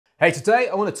Hey, today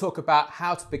I want to talk about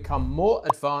how to become more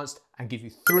advanced and give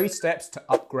you 3 steps to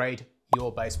upgrade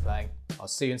your bass playing. I'll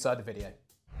see you inside the video.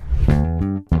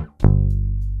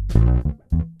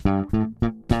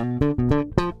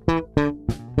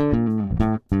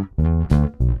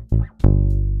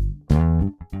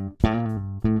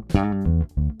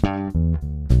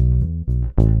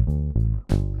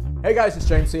 Hey guys, it's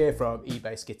James here from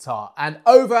eBassGuitar, and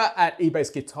over at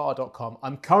eBassGuitar.com,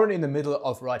 I'm currently in the middle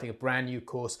of writing a brand new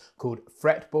course called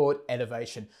Fretboard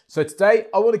Elevation. So today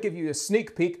I want to give you a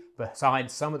sneak peek behind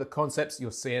some of the concepts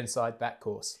you'll see inside that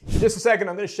course. In just a second,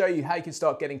 I'm going to show you how you can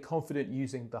start getting confident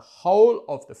using the whole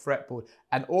of the fretboard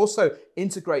and also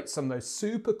integrate some of those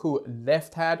super cool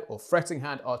left hand or fretting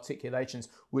hand articulations,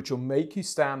 which will make you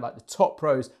sound like the top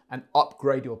pros and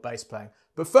upgrade your bass playing.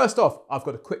 But first off, I've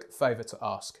got a quick favor to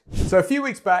ask. So a few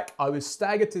weeks back, I was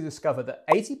staggered to discover that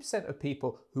 80% of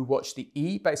people who watch the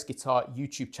eBassGuitar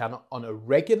YouTube channel on a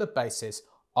regular basis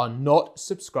are not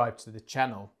subscribed to the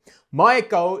channel. My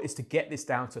goal is to get this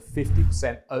down to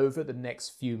 50% over the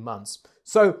next few months.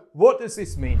 So what does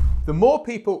this mean? The more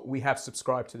people we have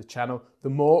subscribed to the channel, the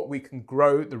more we can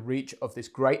grow the reach of this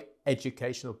great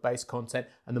educational bass content,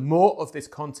 and the more of this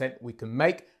content we can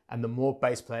make, and the more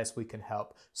bass players we can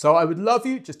help. So I would love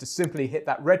you just to simply hit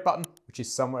that red button, which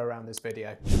is somewhere around this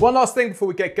video. One last thing before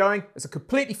we get going, it's a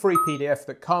completely free PDF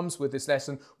that comes with this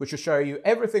lesson, which will show you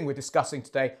everything we're discussing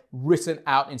today, written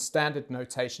out in standard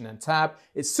notation and tab.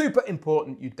 It's super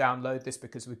important you download this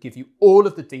because we give you all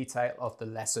of the detail of the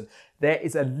lesson. There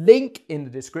is a link in the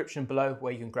description below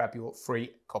where you can grab your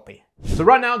free copy. So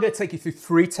right now I'm going to take you through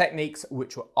 3 techniques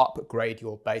which will upgrade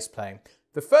your bass playing.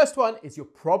 The first one is you're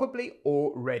probably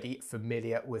already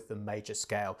familiar with the major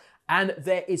scale, and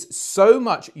there is so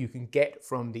much you can get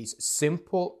from these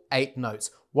simple 8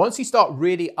 notes. Once you start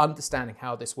really understanding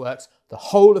how this works, the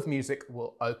whole of music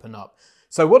will open up.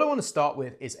 So what I want to start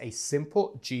with is a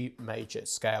simple G major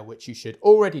scale, which you should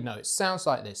already know. It sounds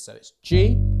like this. So it's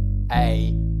G,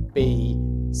 A, B,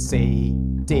 C,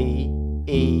 D,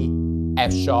 E,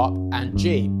 F sharp, and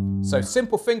G. So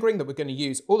simple fingering that we're going to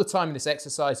use all the time in this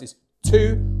exercise is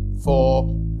 2, 4,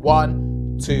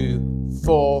 1, 2,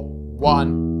 4,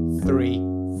 1, 3,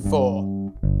 4.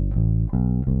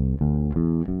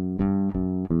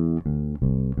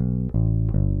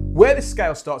 Where the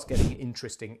scale starts getting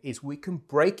interesting is we can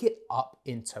break it up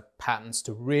into patterns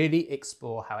to really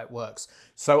explore how it works.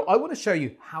 So I want to show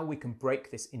you how we can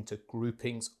break this into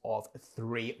groupings of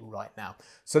 3 right now.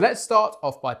 So let's start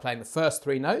off by playing the first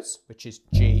 3 notes, which is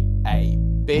G, A,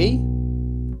 B.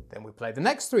 Then we play the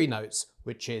next 3 notes,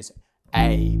 which is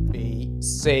A, B,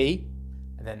 C.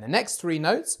 And then the next 3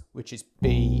 notes, which is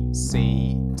B,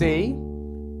 C, D.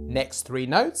 Next 3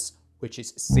 notes, which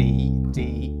is C,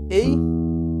 D, E.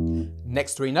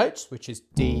 Next 3 notes, which is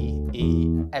D,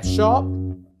 E, F sharp.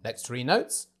 Next 3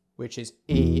 notes, which is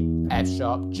E, F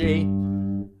sharp, G.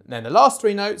 And then the last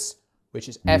 3 notes, which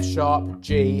is F sharp,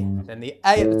 G, then the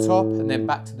A at the top, and then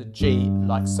back to the G,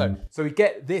 like so. So we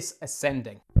get this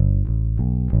ascending.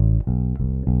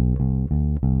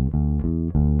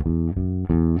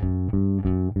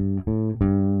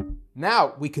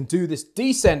 Now we can do this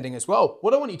descending as well.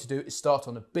 What I want you to do is start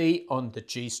on a B on the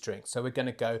G string. So we're going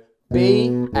to go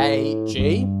B, A,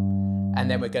 G, and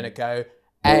then we're going to go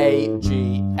A,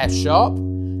 G, F sharp,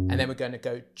 and then we're going to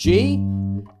go G,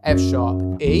 F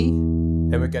sharp, E,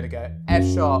 then we're going to go F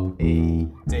sharp, E,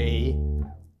 D,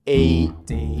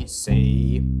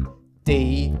 C,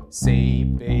 D, C,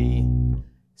 B,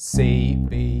 C,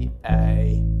 B,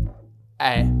 A,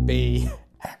 B,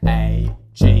 A,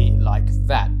 G, like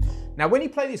that. Now, when you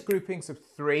play these groupings of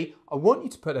 3, I want you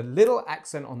to put a little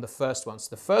accent on the first one. So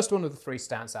the first one of the 3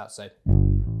 stands out. So,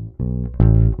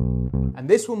 and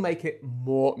this will make it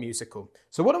more musical.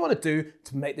 So what I want to do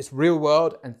to make this real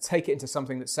world and take it into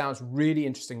something that sounds really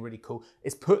interesting, really cool,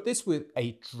 is put this with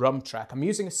a drum track. I'm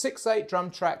using a 6/8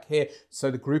 drum track here, so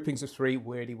the groupings of 3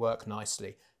 really work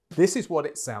nicely. This is what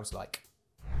it sounds like.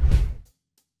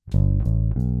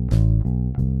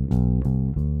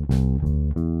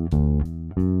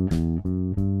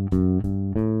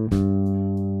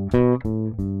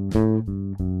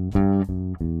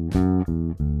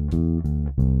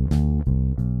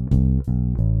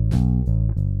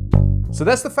 So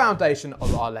that's the foundation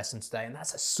of our lesson today, and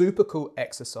that's a super cool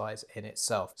exercise in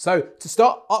itself. So to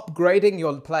start upgrading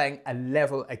your playing a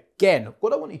level again,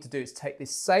 what I want you to do is take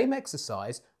this same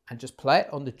exercise and just play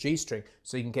it on the G string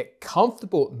so you can get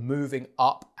comfortable moving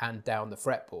up and down the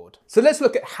fretboard. So let's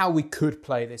look at how we could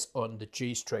play this on the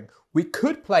G string. We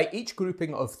could play each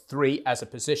grouping of 3 as a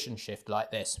position shift like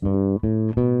this.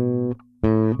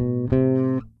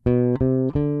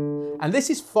 And this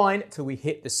is fine till we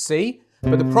hit the C,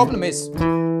 but the problem is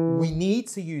we need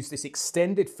to use this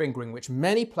extended fingering, which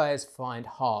many players find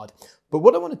hard. But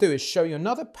what I want to do is show you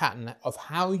another pattern of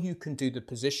how you can do the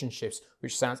position shifts,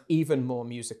 which sounds even more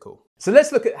musical. So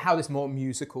let's look at how this more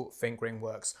musical fingering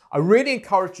works. I really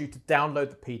encourage you to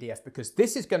download the PDF because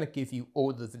this is going to give you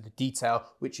all of the detail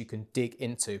which you can dig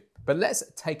into. But let's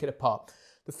take it apart.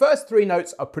 The first three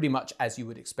notes are pretty much as you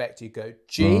would expect. You go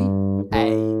G,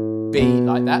 A, B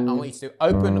like that. And I want you to do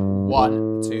open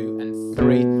 1, 2, and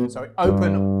 3. Sorry,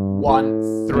 open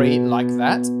 1, 3 like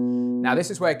that. Now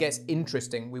this is where it gets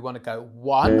interesting. We want to go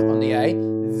 1 on the A,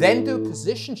 then do a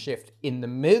position shift in the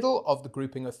middle of the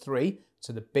grouping of 3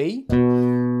 to the B,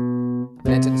 and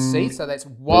then to the C. So that's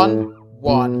 1,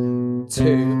 1,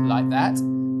 2 like that.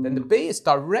 Then the B is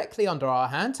directly under our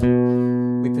hand.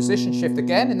 We position shift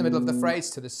again in the middle of the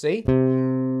phrase to the C.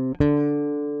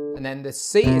 And then the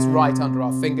C is right under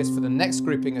our fingers for the next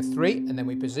grouping of 3. And then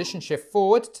we position shift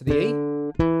forward to the E.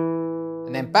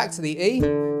 And then back to the E,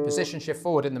 position shift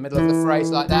forward in the middle of the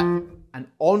phrase like that. And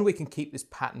on we can keep this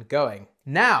pattern going.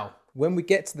 Now, when we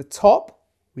get to the top,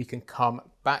 we can come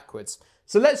backwards.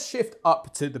 So let's shift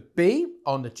up to the B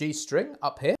on the G string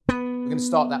up here. We're going to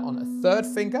start that on a third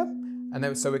finger. And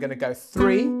then so we're going to go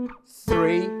 3,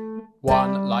 3,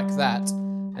 1 like that.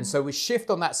 And so we shift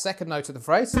on that second note of the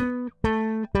phrase. And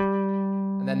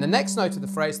then the next note of the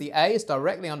phrase, the A, is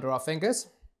directly under our fingers.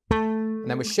 And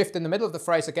then we shift in the middle of the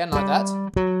phrase again like that.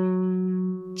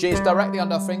 G is directly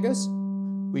under our fingers.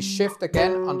 We shift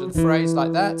again under the phrase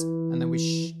like that. And then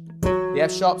the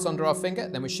F sharp's under our finger.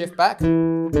 Then we shift back.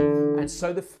 And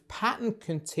so the pattern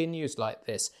continues like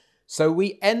this. So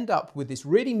we end up with this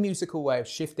really musical way of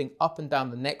shifting up and down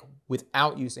the neck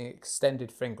without using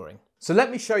extended fingering. So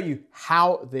let me show you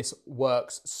how this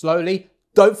works slowly.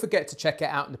 Don't forget to check it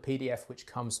out in the PDF which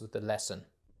comes with the lesson.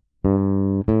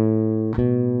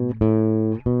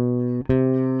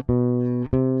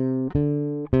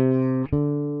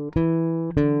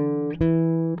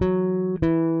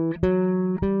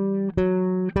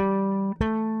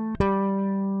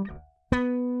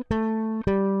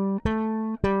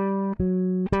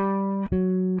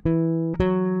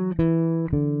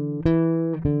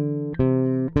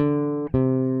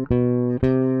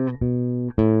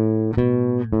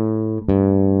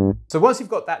 So once you've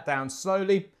got that down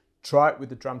slowly, try it with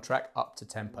the drum track up to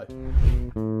tempo.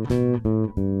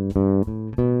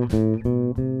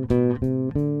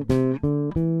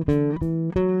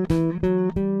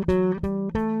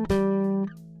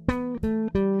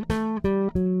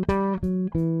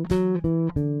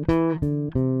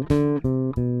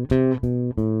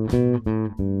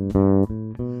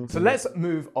 So let's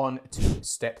move on to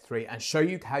step 3 and show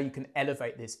you how you can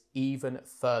elevate this even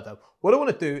further. What I want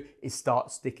to do is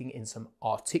start sticking in some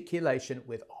articulation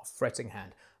with our fretting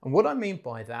hand. And what I mean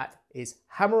by that is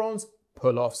hammer-ons,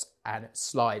 pull-offs, and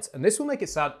slides. And this will make it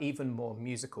sound even more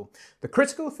musical. The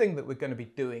critical thing that we're going to be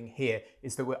doing here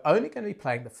is that we're only going to be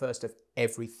playing the first of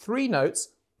every 3 notes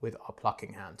with our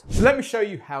plucking hand. So let me show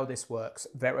you how this works.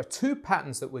 There are 2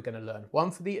 patterns that we're going to learn,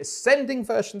 one for the ascending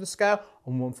version of the scale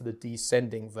and one for the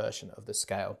descending version of the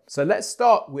scale. So let's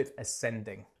start with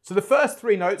ascending. So the first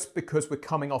 3 notes, because we're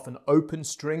coming off an open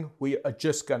string, we are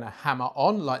just going to hammer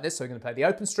on like this. So we're going to play the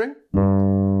open string,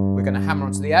 we're going to hammer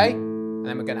onto the A, and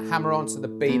then we're going to hammer onto the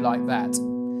B like that.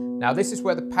 Now this is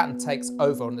where the pattern takes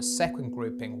over on the second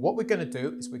grouping. What we're going to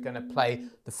do is we're going to play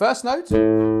the first note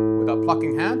with our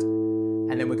plucking hand,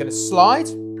 and then we're going to slide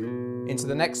into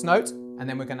the next note, and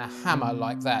then we're going to hammer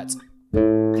like that. Then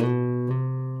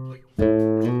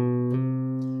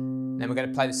we're going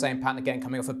to play the same pattern again,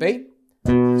 coming off a B,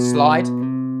 slide,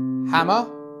 hammer,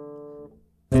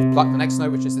 pluck the next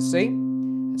note, which is the C,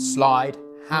 slide,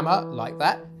 hammer like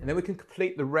that, and then we can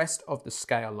complete the rest of the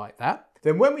scale like that.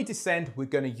 Then when we descend, we're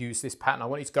going to use this pattern. I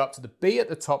want you to go up to the B at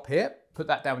the top here, put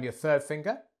that down with your third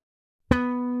finger.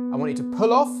 I want you to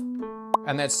pull off,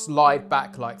 and then slide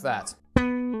back like that.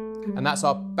 And that's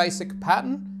our basic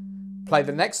pattern. Play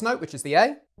the next note, which is the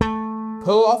A,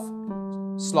 pull off,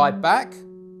 slide back,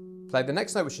 play the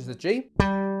next note, which is the G,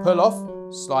 pull off,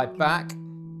 slide back,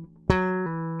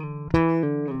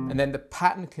 and then the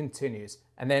pattern continues.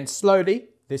 And then slowly,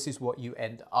 this is what you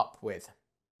end up with.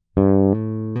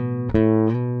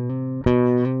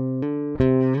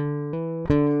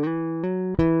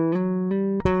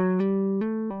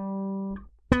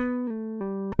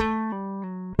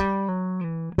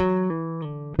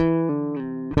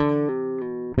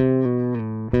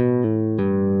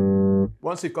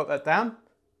 Once you've got that down,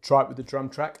 try it with the drum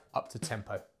track up to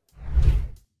tempo.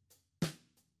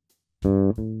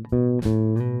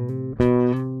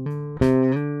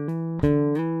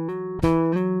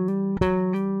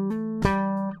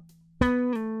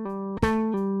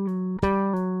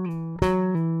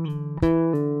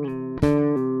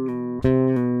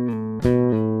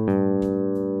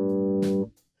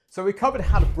 we covered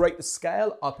how to break the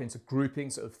scale up into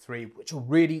groupings of 3, which will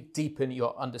really deepen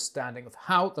your understanding of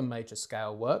how the major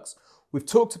scale works. We've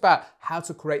talked about how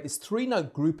to create this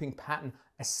 3-note grouping pattern,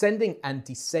 ascending and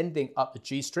descending up the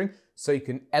G string, so you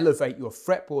can elevate your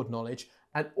fretboard knowledge,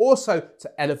 and also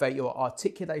to elevate your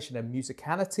articulation and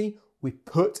musicality. We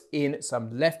put in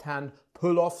some left hand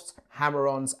pull-offs,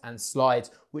 hammer-ons, and slides,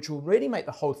 which will really make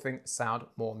the whole thing sound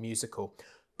more musical.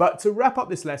 But to wrap up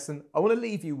this lesson, I want to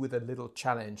leave you with a little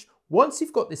challenge. Once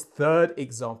you've got this 3rd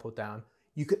example down,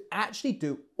 you can actually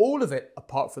do all of it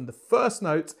apart from the first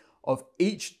note of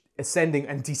each ascending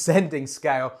and descending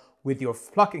scale with your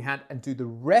plucking hand, and do the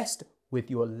rest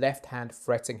with your left hand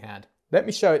fretting hand. Let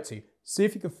me show it to you. See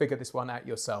if you can figure this one out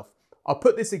yourself. I'll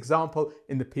put this example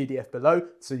in the PDF below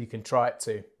so you can try it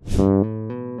too.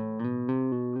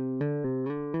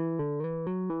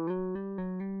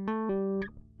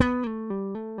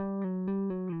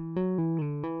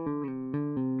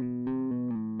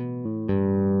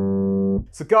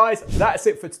 So guys, that's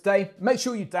it for today. Make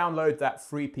sure you download that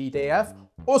free PDF.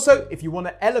 Also, if you want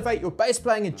to elevate your bass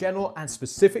playing in general and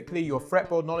specifically your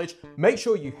fretboard knowledge, make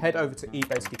sure you head over to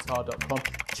eBassGuitar.com,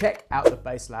 check out the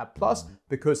Bass Lab Plus,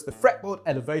 because the Fretboard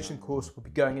Elevation course will be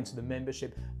going into the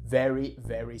membership very,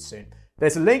 very soon.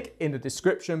 There's a link in the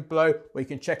description below where you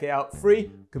can check it out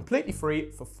completely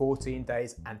free for 14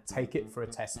 days and take it for a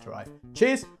test drive.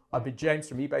 Cheers, I've been James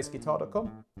from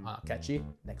eBassGuitar.com, and I'll catch you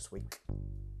next week.